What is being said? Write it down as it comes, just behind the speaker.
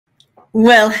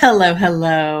Well, hello,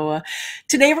 hello.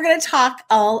 Today we're going to talk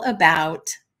all about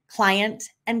client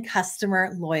and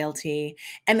customer loyalty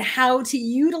and how to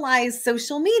utilize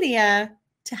social media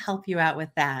to help you out with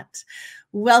that.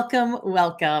 Welcome,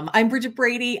 welcome. I'm Bridget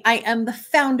Brady. I am the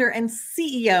founder and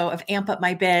CEO of Amp Up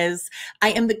My Biz. I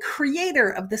am the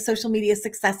creator of the Social Media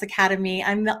Success Academy.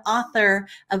 I'm the author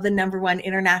of the #1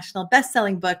 international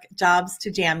best-selling book, Jobs to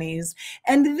Jammies.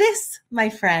 And this, my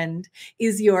friend,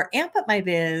 is your Amp Up My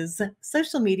Biz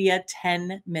social media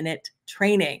 10-minute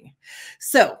training.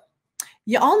 So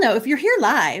you all know if you're here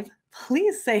live,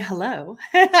 please say hello.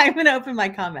 I'm going to open my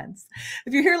comments.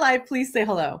 If you're here live, please say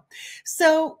hello.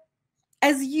 So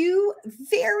as you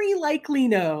very likely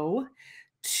know,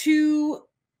 to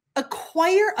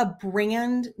acquire a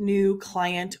brand new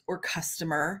client or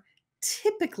customer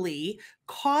typically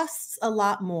costs a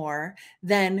lot more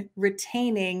than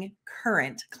retaining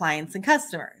current clients and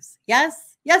customers. Yes?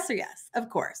 Yes or yes, of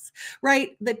course,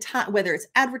 right? The time, whether it's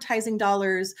advertising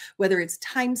dollars, whether it's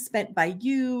time spent by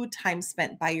you, time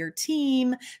spent by your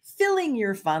team, filling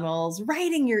your funnels,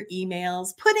 writing your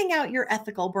emails, putting out your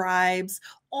ethical bribes,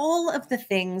 all of the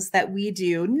things that we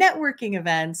do, networking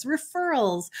events,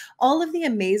 referrals, all of the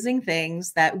amazing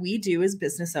things that we do as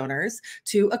business owners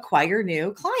to acquire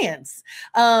new clients.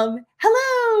 Hello,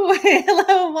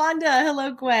 hello, Wanda.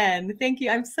 Hello, Gwen. Thank you.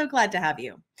 I'm so glad to have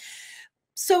you.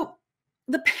 So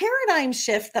the paradigm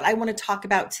shift that I want to talk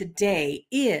about today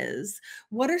is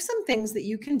what are some things that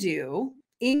you can do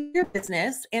in your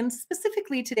business and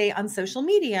specifically today on social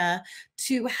media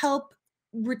to help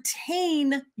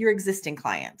retain your existing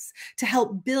clients, to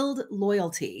help build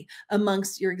loyalty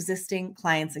amongst your existing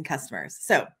clients and customers.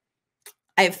 So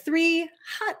I have 3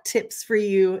 hot tips for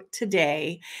you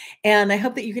today, and I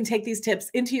hope that you can take these tips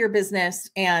into your business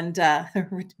and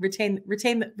retain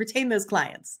those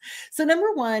clients. So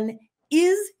number 1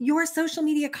 is your social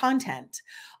media content.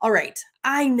 All right,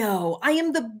 I know I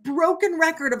am the broken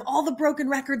record of all the broken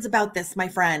records about this, my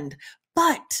friend,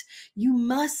 but you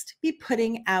must be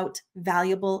putting out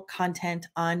valuable content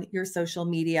on your social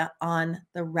media on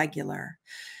the regular.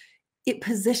 It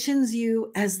positions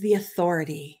you as the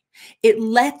authority. It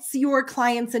lets your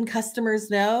clients and customers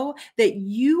know that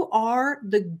you are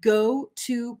the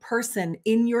go-to person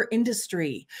in your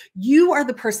industry. You are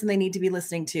the person they need to be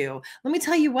listening to. Let me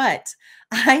tell you what,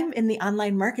 I'm in the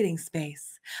online marketing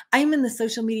space. I'm in the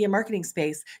social media marketing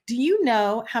space. Do you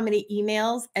know how many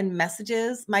emails and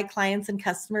messages my clients and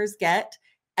customers get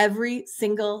every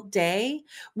single day,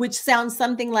 which sounds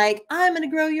something like, I'm going to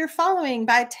grow your following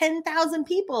by 10,000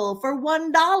 people for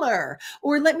 $1,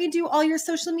 or let me do all your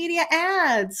social media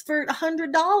ads for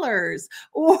 $100,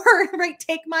 or right,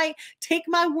 take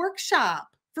my workshop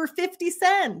for 50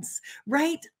 cents,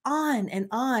 right? On and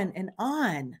on and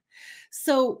on.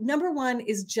 So number 1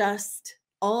 is just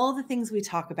all the things we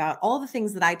talk about, all the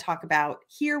things that I talk about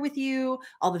here with you,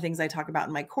 all the things I talk about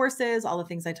in my courses, all the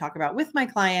things I talk about with my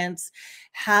clients.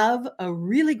 Have a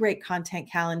really great content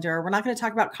calendar. We're not going to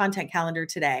talk about content calendar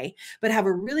today, but have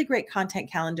a really great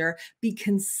content calendar. Be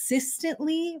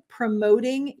consistently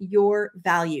promoting your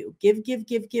value. Give,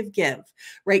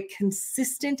 right?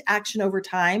 Consistent action over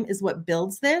time is what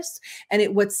builds this. And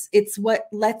it's what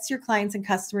lets your clients and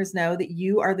customers know that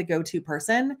you are the go-to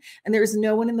person. And there's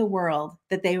no one in the world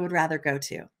that they would rather go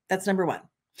to. That's number 1.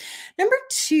 Number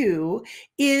 2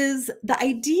 is the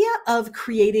idea of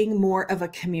creating more of a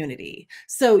community.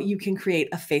 So you can create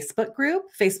a Facebook group.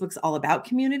 Facebook's all about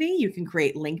community. You can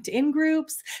create LinkedIn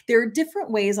groups. There are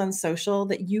different ways on social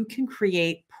that you can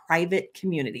create private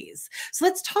communities. So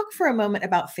let's talk for a moment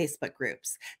about Facebook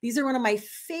groups. These are one of my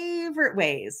favorite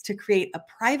ways to create a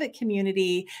private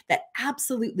community that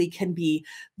absolutely can be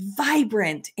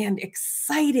vibrant and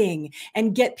exciting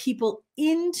and get people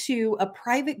into a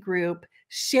private group,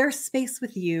 share space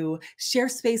with you, share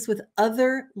space with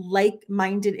other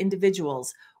like-minded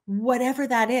individuals, whatever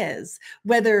that is,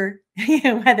 whether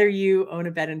you own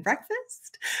a bed and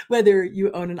breakfast, whether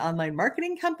you own an online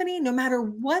marketing company, no matter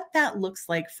what that looks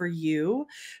like for you,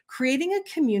 creating a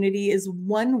community is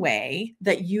one way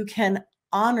that you can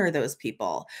honor those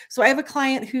people. So I have a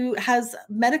client who has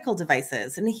medical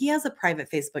devices and he has a private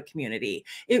Facebook community.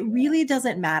 It really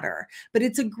doesn't matter, but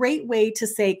it's a great way to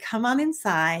say, come on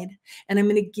inside and I'm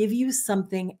going to give you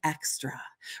something extra,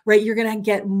 right? You're going to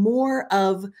get more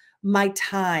of my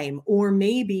time, or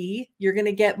maybe you're going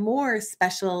to get more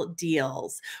special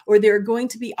deals, or there are going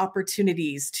to be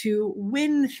opportunities to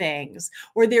win things,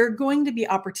 or there are going to be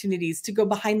opportunities to go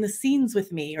behind the scenes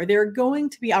with me, or there are going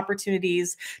to be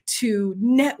opportunities to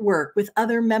network with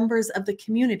other members of the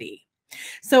community.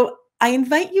 So I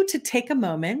invite you to take a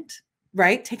moment,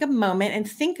 right? Take a moment and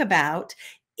think about,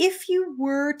 if you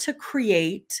were to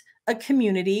create a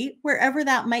community, wherever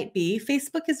that might be,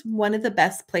 Facebook is one of the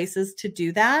best places to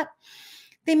do that.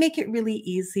 They make it really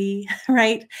easy,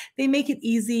 right? They make it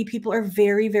easy. People are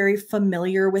very, very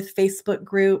familiar with Facebook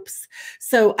groups.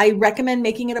 So I recommend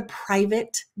making it a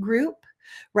private group,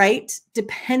 right?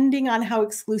 Depending on how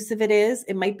exclusive it is,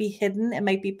 it might be hidden, it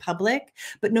might be public,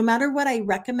 but no matter what, I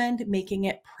recommend making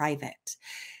it private.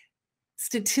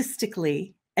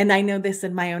 Statistically, and I know this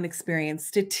in my own experience,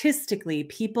 statistically,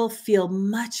 people feel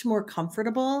much more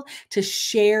comfortable to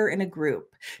share in a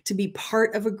group, to be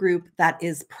part of a group that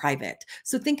is private.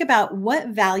 So think about what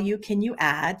value can you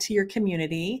add to your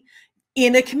community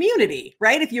in a community,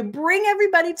 right? If you bring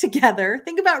everybody together,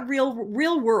 think about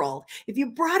real world. If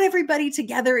you brought everybody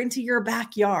together into your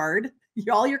backyard,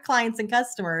 all your clients and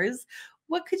customers,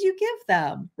 what could you give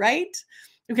them, right?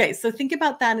 Okay, so think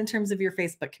about that in terms of your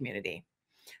Facebook community.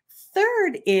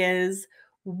 Third is,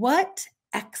 what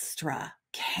extra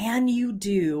can you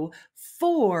do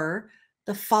for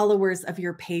the followers of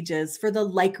your pages, for the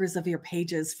likers of your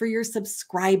pages, for your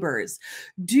subscribers?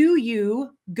 Do you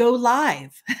go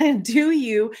live? Do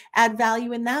you add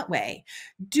value in that way?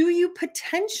 Do you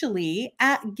potentially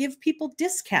give people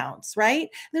discounts, right?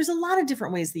 There's a lot of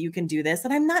different ways that you can do this.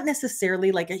 And I'm not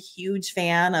necessarily like a huge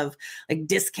fan of like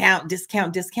discount.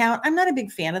 I'm not a big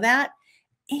fan of that.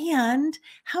 And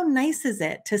how nice is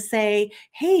it to say,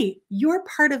 hey, you're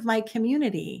part of my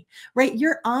community, right?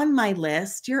 You're on my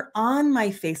list. You're on my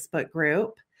Facebook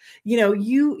group.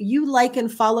 You like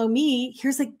and follow me.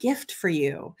 Here's a gift for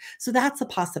you. So that's a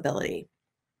possibility.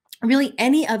 Really,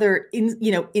 any other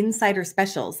insider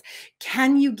specials?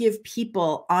 Can you give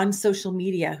people on social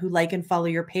media who like and follow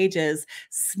your pages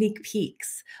sneak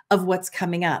peeks of what's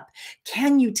coming up?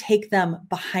 Can you take them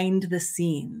behind the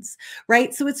scenes,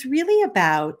 right? So it's really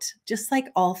about, just like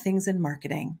all things in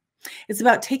marketing, it's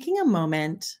about taking a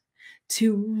moment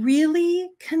to really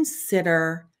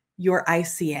consider your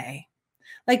ICA.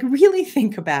 Like, really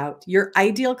think about your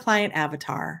ideal client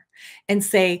avatar and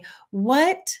say,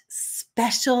 what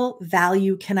special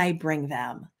value can I bring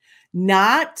them?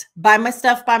 Not buy my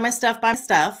stuff,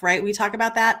 right? We talk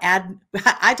about that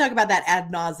I talk about that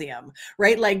ad nauseum,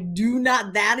 right? Like,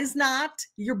 that's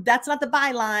not the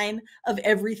byline of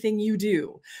everything you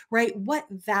do, right? What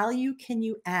value can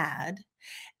you add?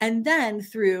 And then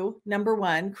through, number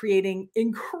one, creating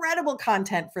incredible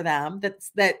content for them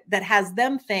that has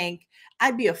them think,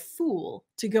 I'd be a fool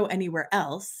to go anywhere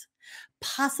else.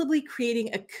 Possibly creating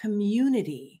a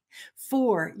community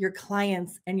for your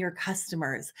clients and your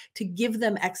customers to give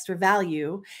them extra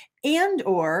value, and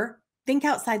or think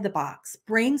outside the box,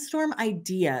 brainstorm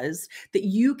ideas that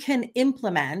you can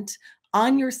implement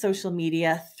on your social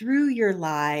media, through your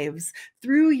lives,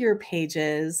 through your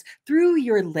pages, through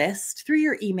your list, through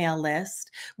your email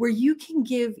list, where you can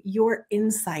give your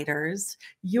insiders,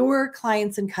 your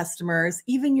clients and customers,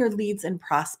 even your leads and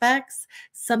prospects,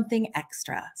 something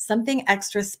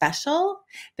extra special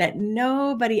that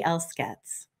nobody else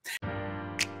gets.